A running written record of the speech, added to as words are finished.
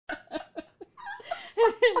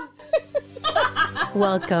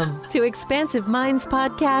Welcome to Expansive Minds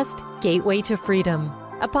Podcast, Gateway to Freedom,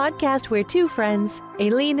 a podcast where two friends,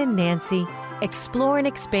 Aileen and Nancy, explore and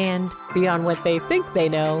expand beyond what they think they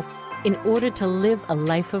know in order to live a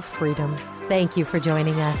life of freedom. Thank you for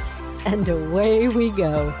joining us, and away we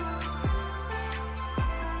go.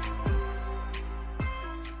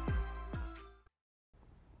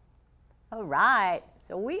 All right,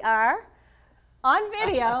 so we are on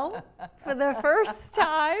video for the first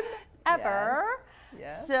time ever.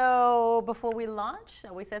 Yes. So before we launch,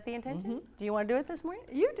 shall we set the intention? Do you want to do it this morning?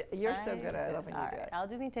 You're so good at it. I love when you do it. I'll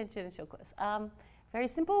do the intention and she'll close. Very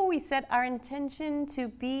simple. We set our intention to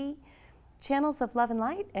be channels of love and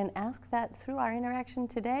light and ask that through our interaction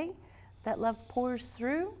today, that love pours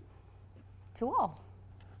through to all.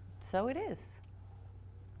 So it is.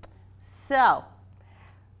 So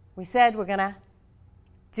we said we're going to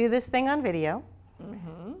do this thing on video.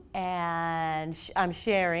 And I'm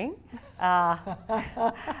sharing. I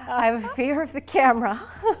have a fear of the camera.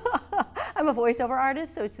 I'm a voiceover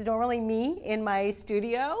artist, so it's normally me in my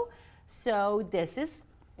studio. So this is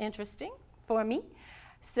interesting for me.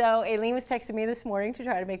 So Aileen was texting me this morning to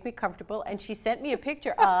try to make me comfortable, and she sent me a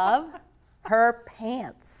picture of her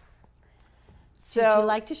pants. So, would you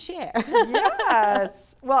like to share?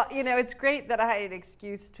 Yes. Well, it's great that I had an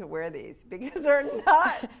excuse to wear these because they're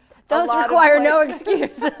not. Those require no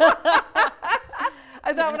excuse.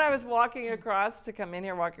 I thought when I was walking across to come in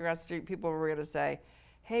here, walking across the street, people were going to say,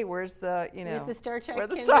 hey, where's the, Where's the Star Trek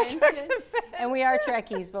convention? And we are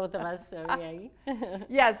Trekkies, both of us, so yay.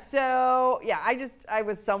 I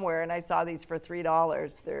was somewhere and I saw these for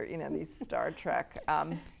 $3. They're, these Star Trek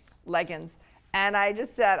leggings. And I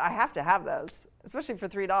just said, I have to have those, especially for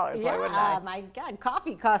 $3. Why wouldn't I? My God, a cup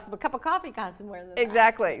of coffee costs more than that.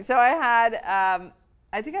 Exactly. So I had,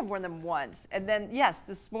 I think I've worn them once. And then, yes,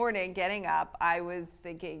 this morning getting up, I was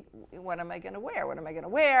thinking, what am I going to wear? What am I going to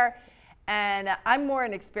wear? And I'm more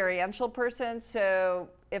an experiential person. So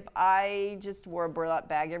if I just wore a burlap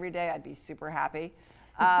bag every day, I'd be super happy.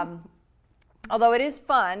 Although it is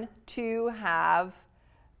fun to have,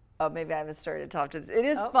 maybe I haven't started to talk to this. It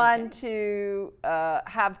is fun to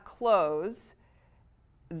have clothes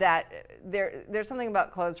that, there's something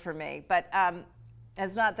about clothes for me. But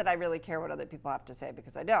it's not that I really care what other people have to say,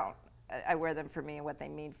 because I don't. I wear them for me and what they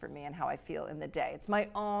mean for me and how I feel in the day. It's my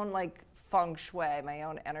own feng shui, my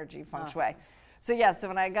own energy feng shui. So so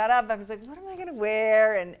when I got up, I was like, what am I gonna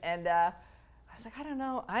wear? And I was like, I don't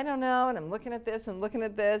know. And I'm looking at this and looking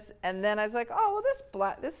at this. And then I was like, oh,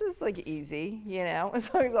 well, this is easy, as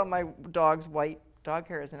long as all my dog's white dog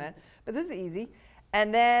hair is in it. But this is easy.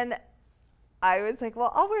 And then I was like,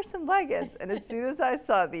 well, I'll wear some leggings. And as soon as I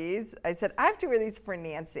saw these, I said, I have to wear these for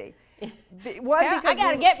Nancy. I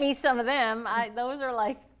got to get me some of them. Those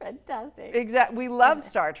are fantastic. Exactly. We love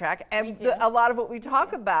Star Trek. And a lot of what we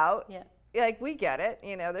talk about, we get it.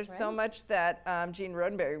 There's so much that Gene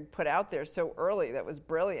Roddenberry put out there so early that was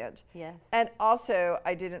brilliant. Yes. And also,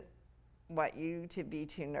 I didn't want you to be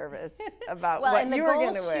too nervous about what you were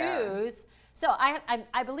going to wear. Shoes. So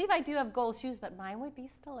I believe I do have gold shoes, but mine would be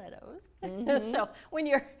stilettos. So when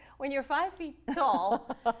you're 5 feet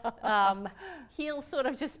tall, heels sort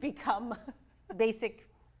of just become basic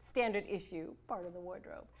standard issue part of the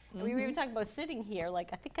wardrobe. And we were even talking about sitting here. I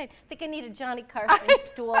think I need a Johnny Carson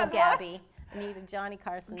stool, Gabby. I need a Johnny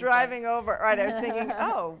Carson. Driving over, right? I was thinking,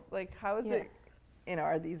 how is it?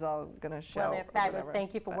 Are these all going to show? Well, they're fabulous.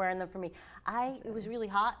 Thank you for wearing them for me. It was really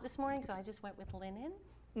hot this morning, so I just went with linen.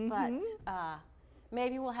 But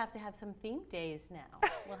maybe we'll have to have some theme days now.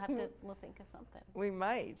 We'll think of something. We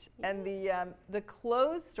might. Yeah. And the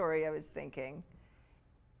clothes story I was thinking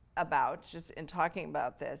about, just in talking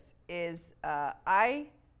about this, is I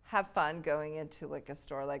have fun going into a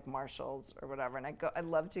store like Marshall's or whatever, and I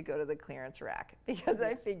love to go to the clearance rack because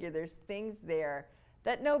I figure there's things there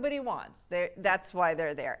that nobody wants. That's why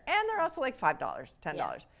they're there, and they're also $5, $10.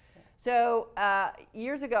 Yeah. So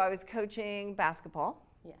years ago, I was coaching basketball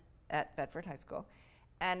at Bedford High School.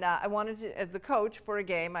 And I wanted to, as the coach for a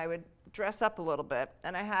game, I would dress up a little bit.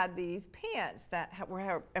 And I had these pants that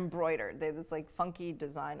were embroidered. They had this funky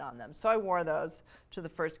design on them. So I wore those to the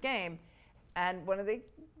first game. And one of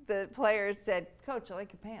the players said, Coach, I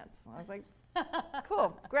like your pants. And I was like,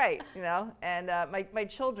 cool, great, And my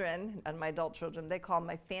children, and my adult children, they call them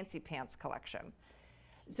my fancy pants collection.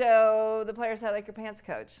 So the player said, I like your pants,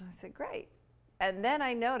 Coach. And I said, great. And then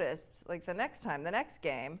I noticed, the next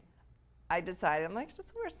game, I decided, I'm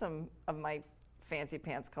just wear some of my fancy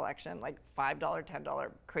pants collection, $5,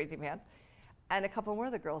 $10 crazy pants. And a couple more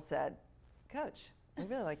of the girls said, Coach, I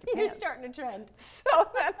really like your pants. You're starting a trend. So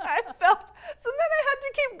then I had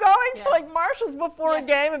to keep going to like Marshall's before a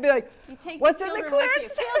game and be like, You take what's the in the children with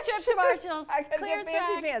clearance you. Field trip to section? Marshall's, I gotta clearance get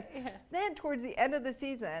fancy rack. pants. Yeah. Then towards the end of the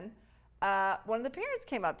season, one of the parents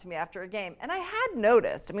came up to me after a game, and I had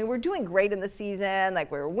noticed. I mean, we're doing great in the season,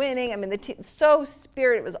 like we were winning. I mean, the team so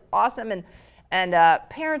spirited, it was awesome, and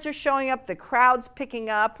parents are showing up, the crowd's picking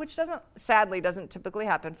up, which sadly doesn't typically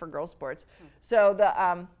happen for girls sports. So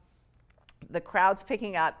the crowd's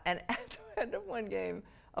picking up, and at the end of one game,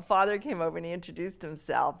 a father came over and he introduced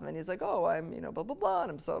himself, and he's like, "Oh, I'm blah blah blah,"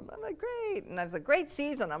 and I'm like, "Great," and I was like, "Great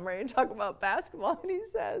season. I'm ready to talk about basketball," and he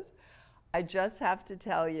says, "I just have to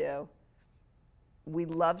tell you, we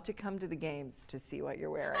love to come to the games to see what you're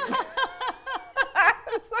wearing." I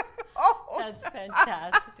was like, "Oh, That's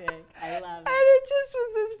fantastic. I love and it. it just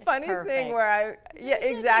was this funny perfect. thing where It makes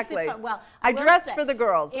it exactly. fun. Well, I will dressed say, for the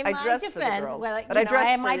girls. In I my dressed defense, for the girls, well, but I dressed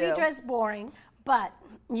I for might you. be dressed boring, but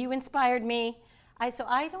you inspired me. So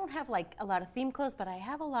I don't have like a lot of theme clothes, but I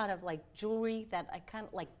have a lot of like jewelry that I kind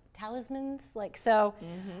of like talismans, like so.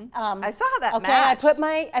 I saw how that Okay, matched.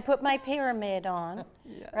 I put my pyramid on,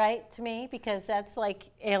 right, to me, because that's like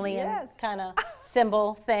alien Yes. kind of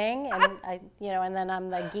symbol thing, and and then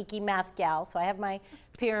I'm the geeky math gal, so I have my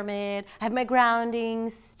pyramid, I have my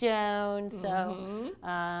grounding stone, so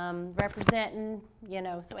representing,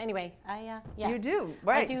 so anyway, You do,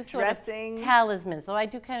 right, I do sort dressing. of talismans, so I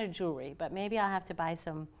do kind of jewelry, but maybe I'll have to buy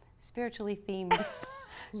some spiritually themed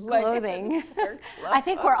clothing. I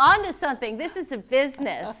think we're on to something. This is a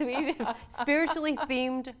business. We have spiritually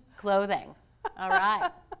themed clothing. All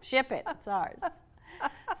right. Ship it. It's ours.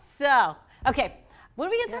 So, okay. What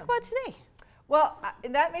are we going to talk about today? Well,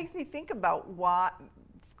 that makes me think about what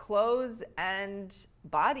clothes and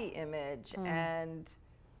body image and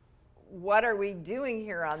what are we doing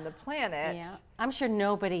here on the planet? Yeah. I'm sure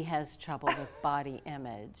nobody has trouble with body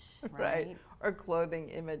image, right? Or clothing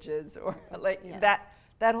images or like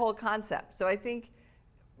that whole concept. So I think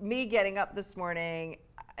me getting up this morning,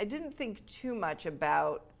 I didn't think too much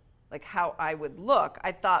about like how I would look.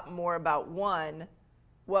 I thought more about one,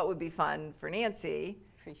 what would be fun for Nancy.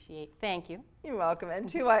 Thank you. You're welcome. And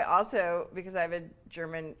two, I also, because I have a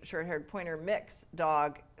German short-haired pointer mix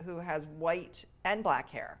dog who has white and black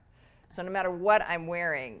hair. So no matter what I'm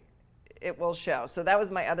wearing, it will show. So that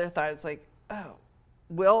was my other thought. It's like, oh,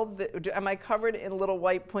 am I covered in little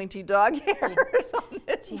white pointy dog hairs on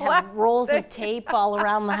this You black have rolls thing? of tape all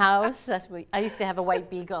around the house. I used to have a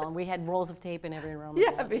white beagle, and we had rolls of tape in every room.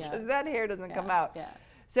 Yeah, because that hair doesn't come out. Yeah.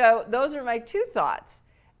 So those are my two thoughts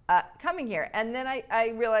coming here. And then I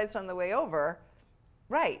realized on the way over,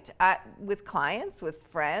 with clients, with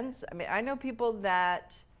friends, I mean, I know people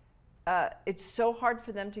that it's so hard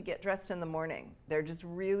for them to get dressed in the morning. They're just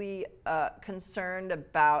really concerned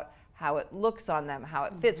about how it looks on them, how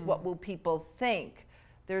it fits, what will people think.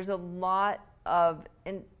 There's a lot of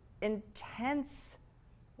intense,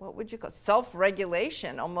 what would you call it?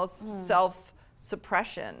 Self-regulation, almost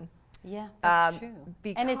self-suppression. Yeah, that's true.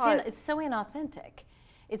 And because- it's so inauthentic.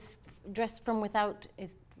 It's dressed from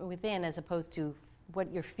within as opposed to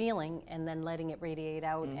what you're feeling and then letting it radiate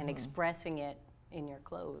out and expressing it in your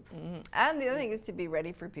clothes. And the other thing is to be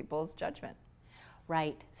ready for people's judgment.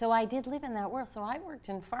 Right. So I did live in that world. So I worked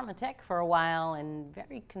in pharmatech for a while and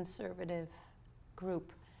very conservative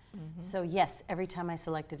group. So yes, every time I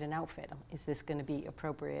selected an outfit, is this going to be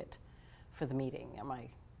appropriate for the meeting? Am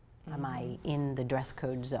I in the dress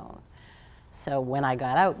code zone? So when I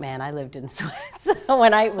got out, man, I lived in sweats.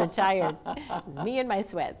 When I retired, it was me and my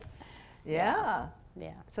sweats. Yeah.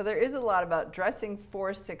 So there is a lot about dressing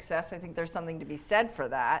for success. I think there's something to be said for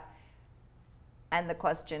that. And the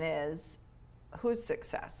question is, whose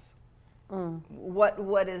success?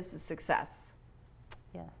 What is the success?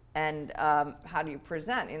 Yeah. And how do you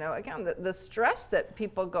present? Again, the stress that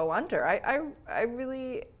people go under, I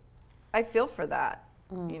really feel for that.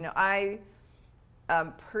 I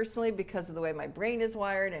personally, because of the way my brain is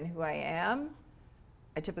wired and who I am,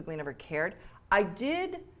 I typically never cared. I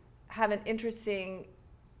did have an interesting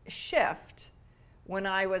shift when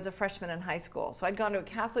I was a freshman in high school. So I'd gone to a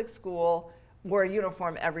Catholic school, wore a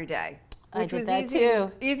uniform every day. I Which did was that easy,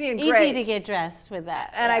 too. Easy and great. Easy to get dressed with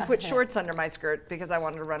that. And I Yeah. put shorts under my skirt because I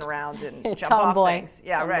wanted to run around and jump Tomboy. off things.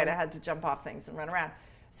 Yeah, Tomboy. right. I had to jump off things and run around.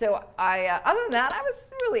 So other than that, I was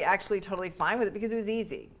really actually totally fine with it because it was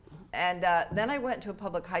easy. And then I went to a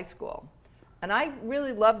public high school, and I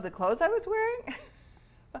really loved the clothes I was wearing.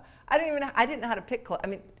 I didn't know how to pick clothes. I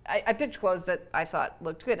mean, I picked clothes that I thought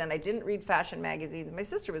looked good, and I didn't read fashion magazines. My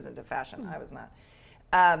sister was into fashion. I was not.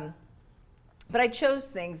 But I chose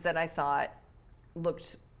things that I thought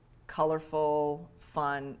looked colorful,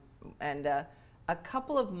 fun, and a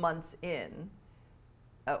couple of months in,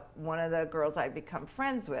 one of the girls I'd become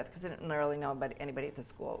friends with, because I didn't really know about anybody at the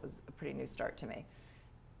school. It was a pretty new start to me.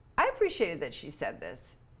 I appreciated that she said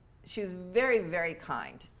this. She was very, very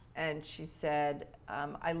kind. And she said,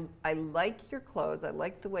 I like your clothes. I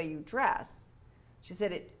like the way you dress. She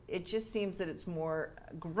said, it just seems that it's more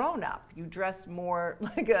grown up. You dress more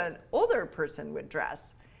like an older person would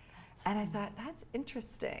dress. And I thought, that's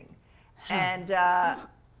interesting. And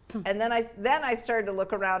then I started to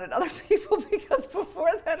look around at other people, because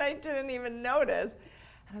before then I didn't even notice.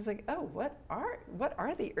 And I was like, oh, what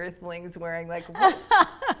are the earthlings wearing? Like,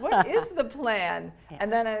 what is the plan? Yeah. And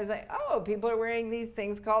then I was like, oh, people are wearing these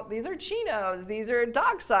things these are chinos, these are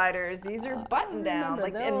Docksiders, these are button down,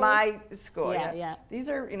 like those. In my school. Yeah. These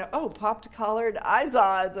are, popped collared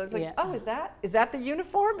Izods. I was like, oh, is that the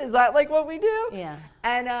uniform? Is that like what we do? Yeah.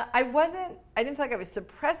 And I didn't feel like I was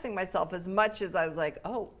suppressing myself as much as I was like,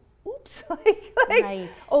 oh, oops,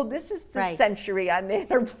 right. Oh, this is the century I'm in,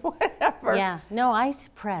 or whatever. Yeah, no, I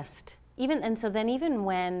suppressed. Even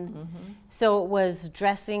when, so it was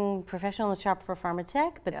dressing professional in the shop for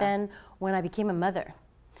Pharmatech, but then when I became a mother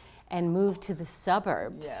and moved to the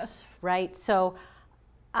suburbs, right? So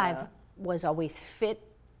I was always fit,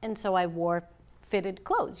 and so I wore fitted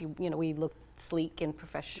clothes. We looked sleek and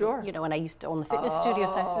professional, and I used to own the fitness studio,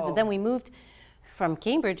 but then we moved from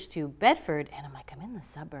Cambridge to Bedford, and I'm like, I'm in the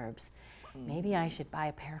suburbs. Maybe I should buy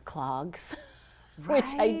a pair of clogs, which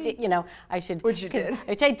I did. I should. Which you did.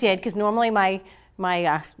 Which I did, because normally my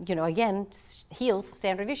again, heels,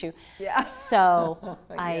 standard issue. Yeah. So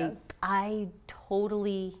I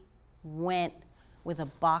totally went with a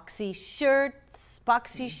boxy shirts,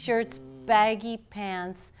 baggy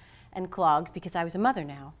pants, and clogs, because I was a mother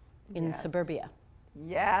now in suburbia.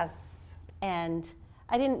 Yes. And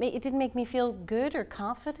it didn't make me feel good or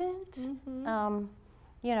confident.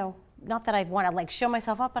 Not that I want to show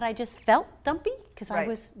myself up, but I just felt dumpy, because I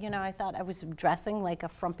was, I thought I was dressing like a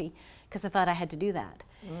frumpy, because I thought I had to do that.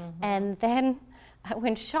 And then I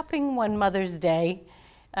went shopping one Mother's Day,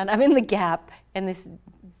 and I'm in the Gap, and this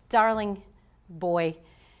darling boy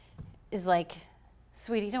is like,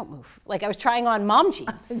 sweetie, don't move. Like, I was trying on mom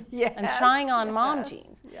jeans. I'm trying on mom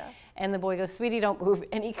jeans. Yeah. And the boy goes, sweetie, don't move.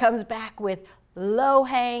 And he comes back with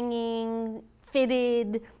low-hanging,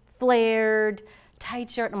 fitted, flared, tight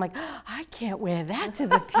shirt. And I'm like, oh, I can't wear that to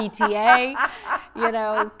the PTA,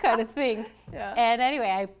 kind of thing. Yeah. And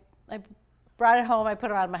anyway, I brought it home. I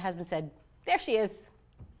put it on. My husband said, there she is.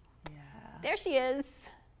 Yeah. There she is.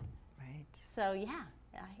 Right. So,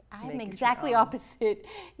 I'm exactly opposite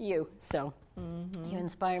you. So you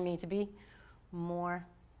inspire me to be more,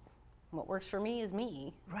 what works for me is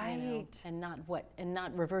me. Right. And not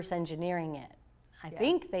reverse engineering it. I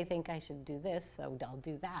think they think I should do this, so I'll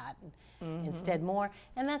do that instead more.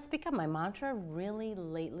 And that's become my mantra really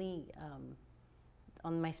lately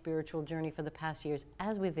on my spiritual journey for the past years.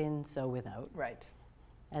 As within, so without. Right.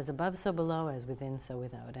 As above, so below. As within, so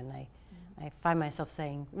without. And I find myself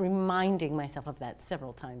reminding myself of that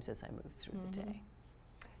several times as I move through the day.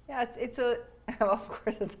 Yeah, of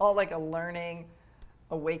course, it's all like a learning,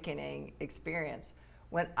 awakening experience.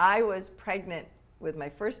 When I was pregnant with my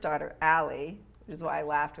first daughter, Allie, which is why I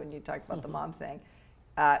laughed when you talked about the mom thing.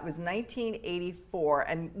 It was 1984,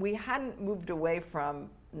 and we hadn't moved away from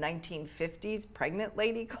 1950s pregnant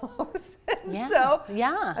lady clothes. So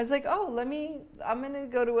I was like, oh, I'm going to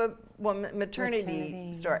go to a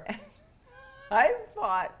maternity store. I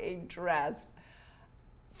bought a dress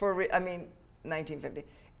for 1950.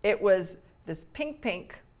 It was this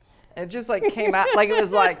pink. It just came out like it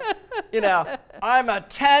was I'm a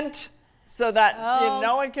tent, so that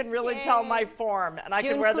no one can really tell my form, and I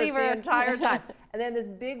can wear this the entire time. And then this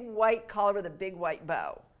big white collar with a big white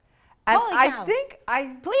bow. And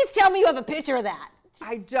please tell me you have a picture of that.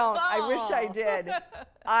 I don't. I wish I did.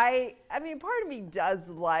 I mean, part of me does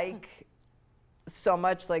like so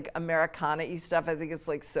much Americana-y stuff. I think it's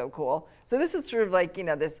so cool. So this is sort of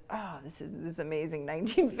this is this amazing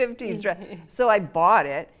 1950s dress. So I bought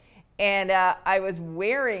it, and I was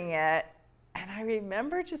wearing it. And I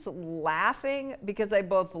remember just laughing because I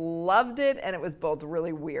both loved it and it was both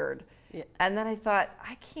really weird. Yeah. And then I thought,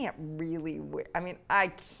 I can't really wear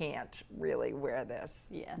this.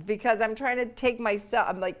 Yeah. Because I'm trying to take myself,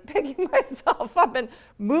 I'm picking myself up and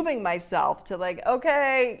moving myself to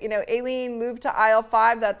okay, Aileen, move to aisle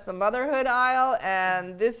 5, that's the motherhood aisle,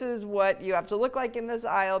 and this is what you have to look like in this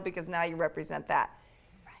aisle because now you represent that.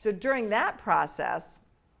 Right. So during that process,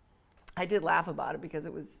 I did laugh about it because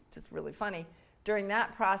it was just really funny. During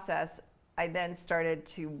that process, I then started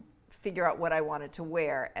to figure out what I wanted to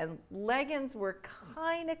wear. And leggings were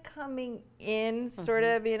kind of coming in, sort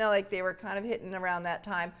of, they were kind of hitting around that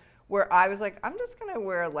time, where I was like, I'm just going to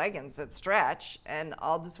wear leggings that stretch and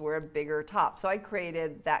I'll just wear a bigger top. So I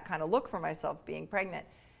created that kind of look for myself being pregnant.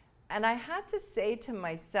 And I had to say to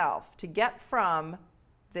myself, to get from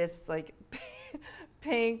this like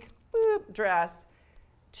pink dress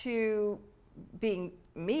to being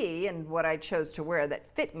me and what I chose to wear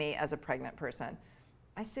that fit me as a pregnant person,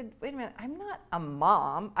 I said, wait a minute, I'm not a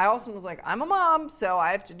mom. I also was like, I'm a mom, so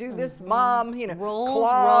I have to do this mom, you know,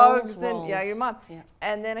 clogs and yeah, your mom. Yeah.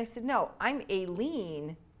 And then I said, no, I'm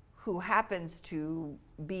Aileen, who happens to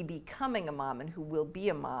be becoming a mom and who will be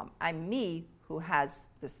a mom. I'm me, who has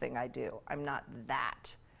this thing I do. I'm not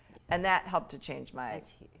that. And that helped to change my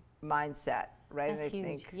mindset, right? That's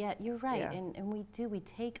huge. Yeah, you're right. Yeah. And we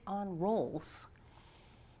take on roles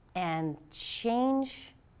and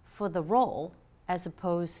change for the role as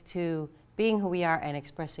opposed to being who we are and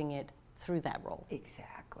expressing it through that role.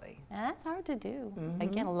 Exactly. And that's hard to do.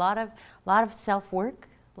 Again, a lot of self-work,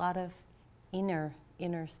 a lot of inner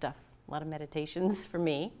stuff, a lot of meditations for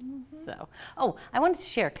me. So, I wanted to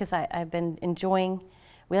share, because I've been enjoying,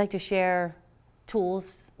 we like to share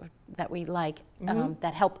tools that we like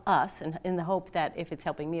that help us, and in the hope that if it's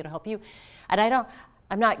helping me, it'll help you. And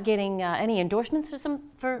I'm not getting any endorsements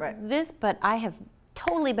for this, but I have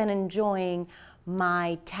totally been enjoying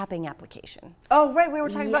my tapping application. Oh, right, we were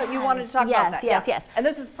talking about, you wanted to talk about that. Yes. And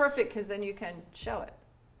this is perfect because then you can show it.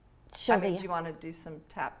 Do you want to do some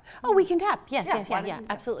tap? Oh, we can tap. Yes,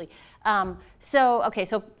 absolutely. So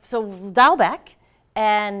dial back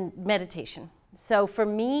and meditation. So for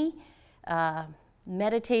me,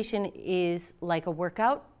 meditation is like a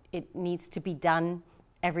workout. It needs to be done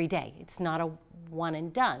every day. It's not a one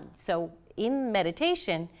and done. So in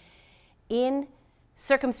meditation, in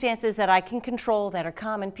circumstances that I can control, that are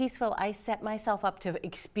calm and peaceful, I set myself up to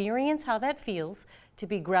experience how that feels, to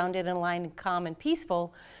be grounded and aligned and calm and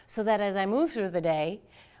peaceful, so that as I move through the day,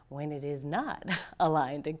 when it is not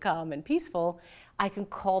aligned and calm and peaceful, I can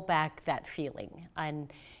call back that feeling. And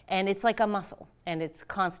it's like a muscle, and it's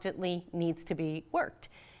constantly needs to be worked.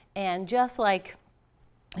 And just like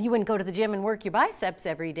you wouldn't go to the gym and work your biceps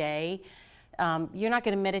every day, you're not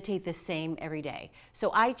going to meditate the same every day.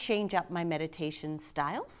 So I change up my meditation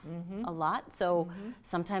styles a lot. So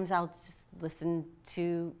sometimes I'll just listen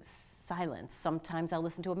to silence. Sometimes I'll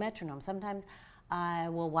listen to a metronome. Sometimes I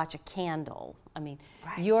will watch a candle. I mean,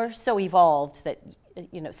 you're so evolved that,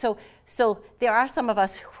 you know, so there are some of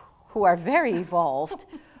us who are very evolved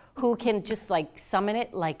who can just like summon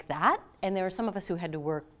it like that. And there are some of us who had to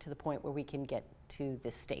work to the point where we can get to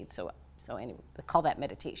this state. So anyway, we call that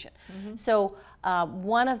meditation. So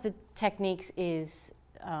one of the techniques is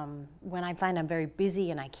when I find I'm very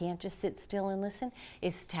busy and I can't just sit still and listen,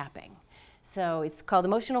 is tapping. So it's called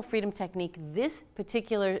Emotional Freedom Technique. This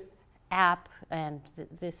particular app and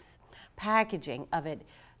this packaging of it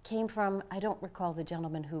came from, I don't recall the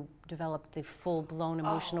gentleman who developed the full-blown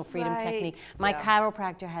Emotional Freedom Technique. My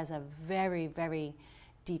chiropractor has a very, very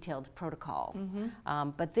detailed protocol.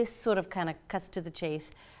 But this sort of kind of cuts to the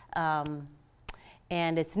chase.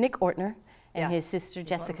 And it's Nick Ortner and his sister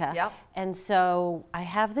Jessica. And so I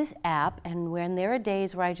have this app, and when there are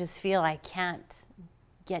days where I just feel I can't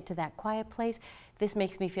get to that quiet place, this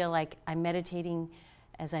makes me feel like I'm meditating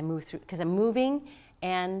as I move through, because I'm moving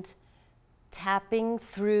and tapping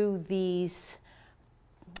through these,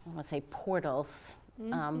 I want to say portals,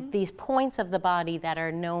 these points of the body that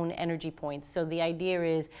are known energy points. So the idea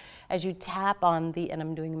is, as you tap on and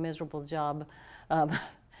I'm doing a miserable job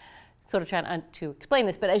sort of trying to explain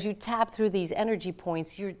this, but as you tap through these energy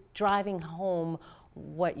points, you're driving home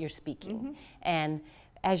what you're speaking. And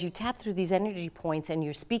as you tap through these energy points and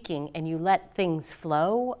you're speaking and you let things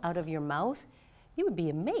flow out of your mouth, you would be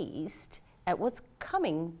amazed at what's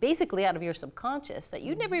coming basically out of your subconscious that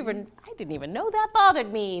you never even, I didn't even know that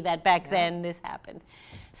bothered me, that back then this happened.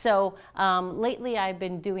 So lately I've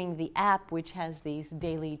been doing the app, which has these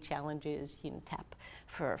daily challenges. You know, tap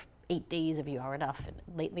for 8 days if you are enough. And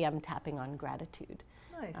lately I'm tapping on gratitude.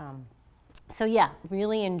 Nice. So yeah,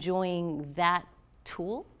 really enjoying that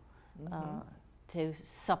tool to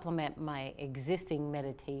supplement my existing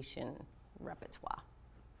meditation repertoire.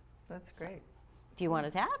 That's great. Do you want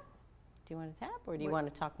to tap? Do you want to tap, or do you want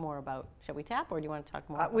to talk more about, shall we tap, or do you want to talk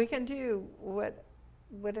more about? We can do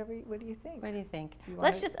whatever, what do you think? What do you think?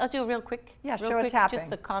 I'll do a real quick. Yeah, show a tapping. Just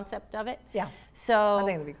the concept of it. Yeah. So I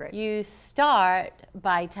think that'd be great. You start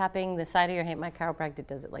by tapping the side of your hand. My chiropractor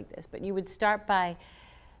does it like this, but you would start by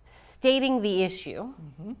stating the issue,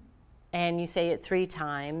 and you say it 3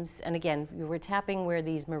 times. And again, you were tapping where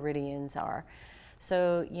these meridians are.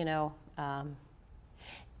 So, you know,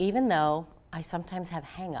 even though I sometimes have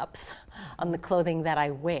hang-ups on the clothing that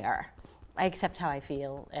I wear, I accept how I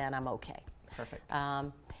feel, and I'm okay. Perfect.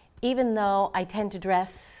 Even though I tend to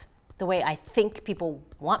dress the way I think people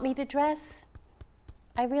want me to dress,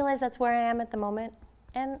 I realize that's where I am at the moment,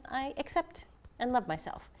 and I accept and love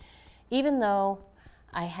myself. Even though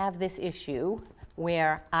I have this issue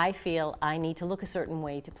where I feel I need to look a certain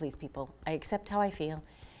way to please people, I accept how I feel,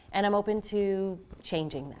 and I'm open to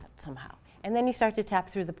changing that somehow. And then you start to tap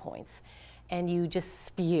through the points, and you just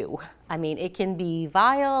spew. I mean, it can be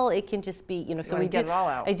vile, it can just be, you know, so we get it all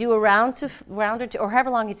out. I do a round or two, or however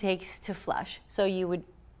long it takes to flush. So you would,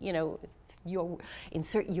 you know,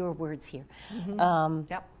 insert your words here.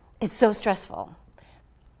 Yep. It's so stressful.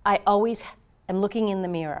 I always am looking in the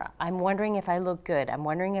mirror. I'm wondering if I look good. I'm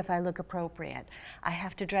wondering if I look appropriate. I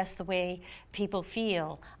have to dress the way people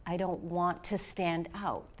feel. I don't want to stand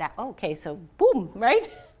out. Okay, so boom, right?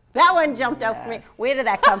 That one jumped out for me. Where did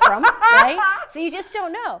that come from, right? So you just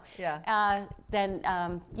don't know. Yeah. Then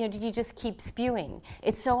you know, you just keep spewing.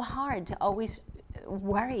 It's so hard to always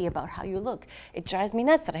worry about how you look. It drives me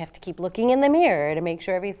nuts that I have to keep looking in the mirror to make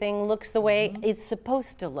sure everything looks the way it's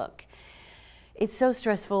supposed to look. It's so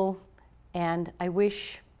stressful, and I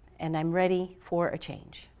wish, and I'm ready for a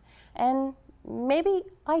change. And maybe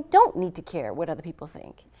I don't need to care what other people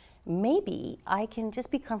think. Maybe I can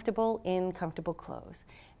just be comfortable in comfortable clothes.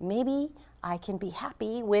 Maybe I can be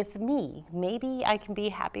happy with me. Maybe I can be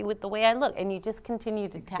happy with the way I look. And you just continue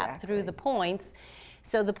to tap through the points.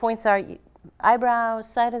 So the points are eyebrows,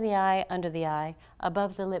 side of the eye, under the eye,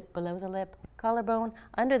 above the lip, below the lip, collarbone,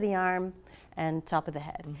 under the arm, and top of the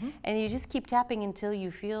head. And you just keep tapping until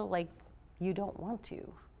you feel like you don't want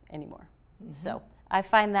to anymore. So I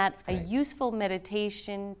find that a useful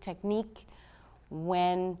meditation technique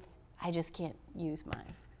when I just can't use my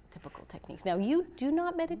typical techniques. Now, you do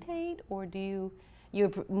not meditate, or do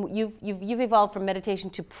you've evolved from meditation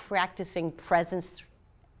to practicing presence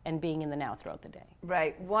and being in the now throughout the day.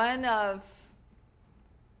 Right.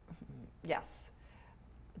 Yes,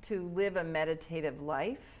 to live a meditative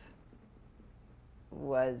life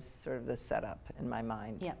was sort of the setup in my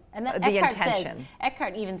mind. Yeah, and that the Eckhart intention.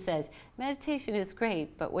 Eckhart even says, meditation is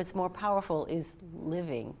great, but what's more powerful is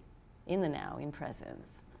living in the now, in presence.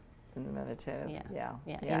 In the meditative, yeah.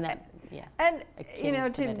 In that, and akin you know,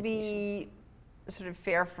 to to be sort of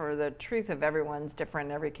fair for the truth of everyone's different.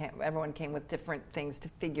 Everyone came with different things to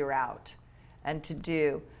figure out and to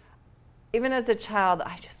do. Even as a child,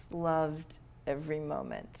 I just loved every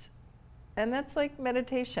moment, and that's like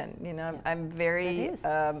meditation. You know, I'm very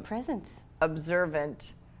present,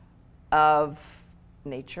 observant of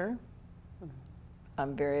nature.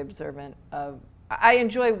 I'm very observant of. I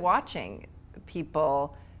enjoy watching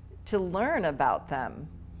people to learn about them.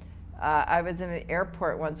 I was in an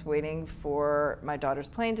airport once waiting for my daughter's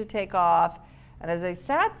plane to take off, and as I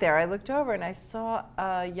sat there, I looked over and I saw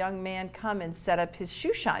a young man come and set up his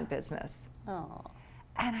shoe shine business. Oh.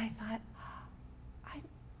 And I thought,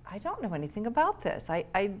 I don't know anything about this.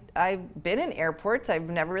 I've been in airports, I've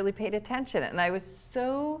never really paid attention, and I was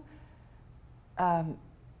so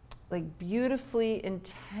like beautifully,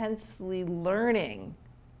 intensely learning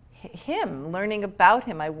about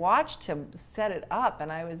him. I watched him set it up,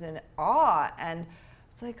 and I was in awe, and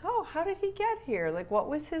it's like, oh, how did he get here? Like, what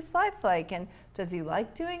was his life like? And does he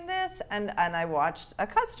like doing this? And I watched a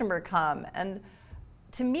customer come, and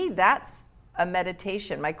to me, that's a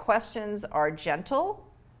meditation. My questions are gentle.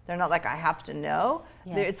 They're not like I have to know.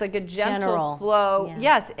 Yes. It's like a gentle General flow. Yeah.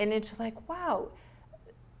 Yes, and it's like, wow,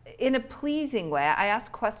 in a pleasing way. I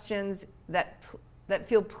ask questions that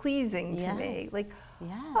feel pleasing to me. Like,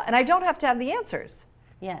 oh, and I don't have to have the answers.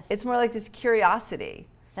 Yes. It's more like this curiosity.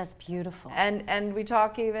 That's beautiful. And we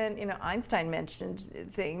talk even, you know, Einstein mentioned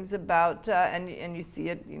things about, and you see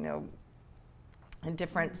it, you know, in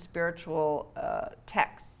different spiritual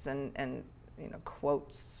texts and you know,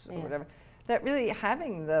 quotes or whatever, that really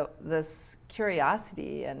having this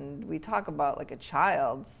curiosity, and we talk about like a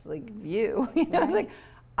child's like view, you know, like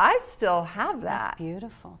I still have that. That's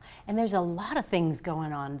beautiful. And there's a lot of things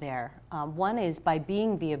going on there. One is by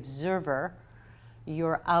being the observer,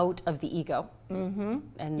 you're out of the ego. Mm-hmm.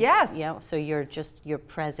 And yes. You know, so you're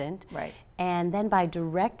present. Right. And then by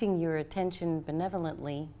directing your attention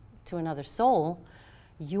benevolently to another soul,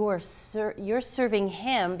 you're serving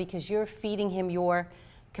him because you're feeding him your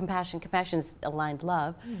compassion. Compassion is aligned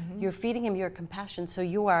love. Mm-hmm. You're feeding him your compassion, so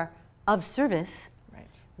you are of service, right,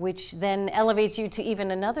 which then elevates you to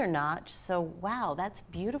even another notch. So, wow, that's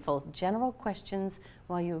beautiful. General questions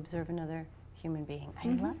while you observe another human being. I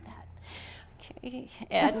love that. Okay,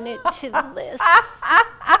 adding it to the list.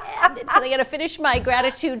 Add it till I gotta finish my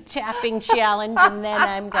gratitude tapping challenge, and then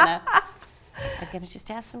I'm gonna I'm going to just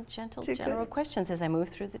ask some general questions as I move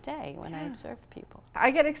through the day when I observe people.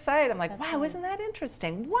 I get excited. I'm like, That's wow, lovely. isn't that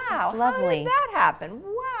interesting? Wow, That's how lovely. did that happen?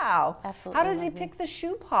 Wow. Absolutely How does he lovely. pick the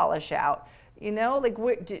shoe polish out? You know, like,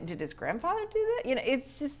 did his grandfather do that? You know,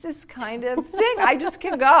 it's just this kind of thing. I just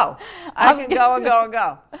can go. I can go and go and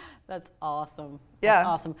go. That's awesome. Yeah. That's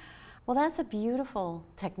awesome. Well, that's a beautiful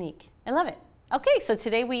technique. I love it. Okay, so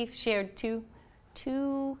today we've shared two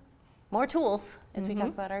more tools as we talk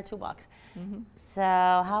about our toolbox. So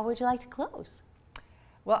how would you like to close?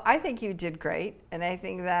 Well, I think you did great, and I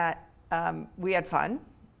think that we had fun.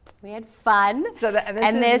 We had fun. So that,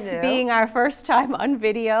 and this this is new. being our first time on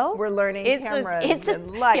video. We're learning cameras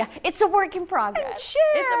and yeah, light. it's a work in progress.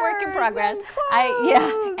 It's a work in chairs progress. and Yeah,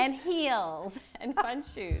 clothes. and heels and fun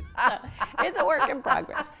shoes. So it's a work in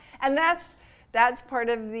progress. And that's part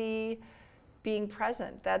of the being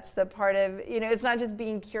present. That's the part of, you know, it's not just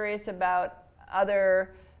being curious about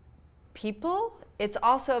other people. It's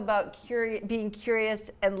also about being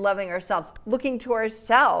curious and loving ourselves, looking to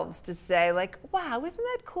ourselves to say, like, wow, isn't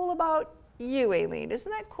that cool about you, Aileen?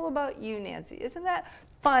 Isn't that cool about you, Nancy? Isn't that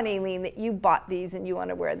fun, Aileen, that you bought these and you want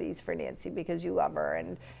to wear these for Nancy because you love her?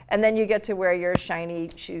 And then you get to wear your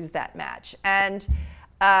shiny shoes that match. And,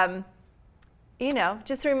 you know,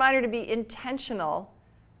 just a reminder to be intentional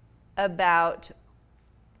about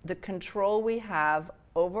the control we have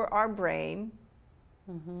over our brain.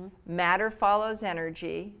 Matter follows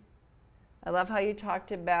energy. I love how you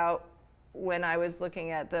talked about when I was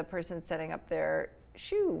looking at the person setting up their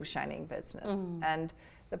shoe shining business and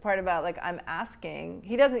the part about, like, I'm asking,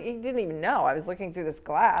 he didn't even know I was looking through this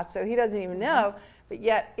glass, so he doesn't even know, but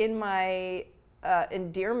yet in my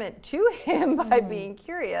endearment to him by being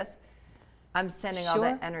curious, I'm sending all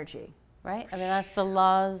that energy. Right? I mean, that's the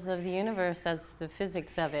laws of the universe. That's the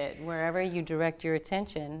physics of it. Wherever you direct your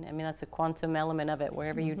attention, I mean, that's a quantum element of it.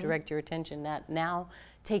 Wherever you direct your attention, that now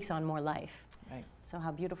takes on more life. Right. So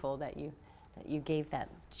how beautiful that you gave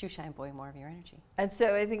that shoe shine boy more of your energy. And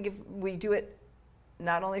so I think if we do it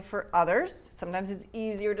not only for others, sometimes it's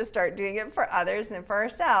easier to start doing it for others than for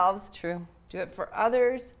ourselves. True. Do it for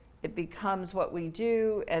others, it becomes what we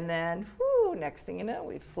do, and then, whoo, next thing you know,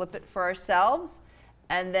 we flip it for ourselves.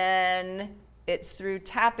 And then it's through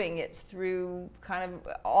tapping, it's through kind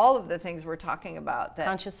of all of the things we're talking about that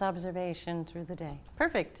Conscious observation through the day.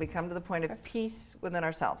 Perfect. we come to the point of peace within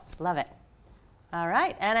ourselves. Love it. All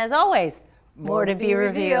right. And as always, more to be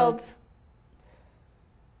revealed.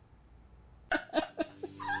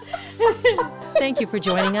 Thank you for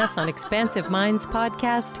joining us on Expansive Minds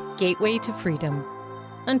podcast, Gateway to Freedom.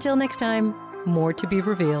 Until next time, more to be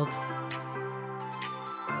revealed.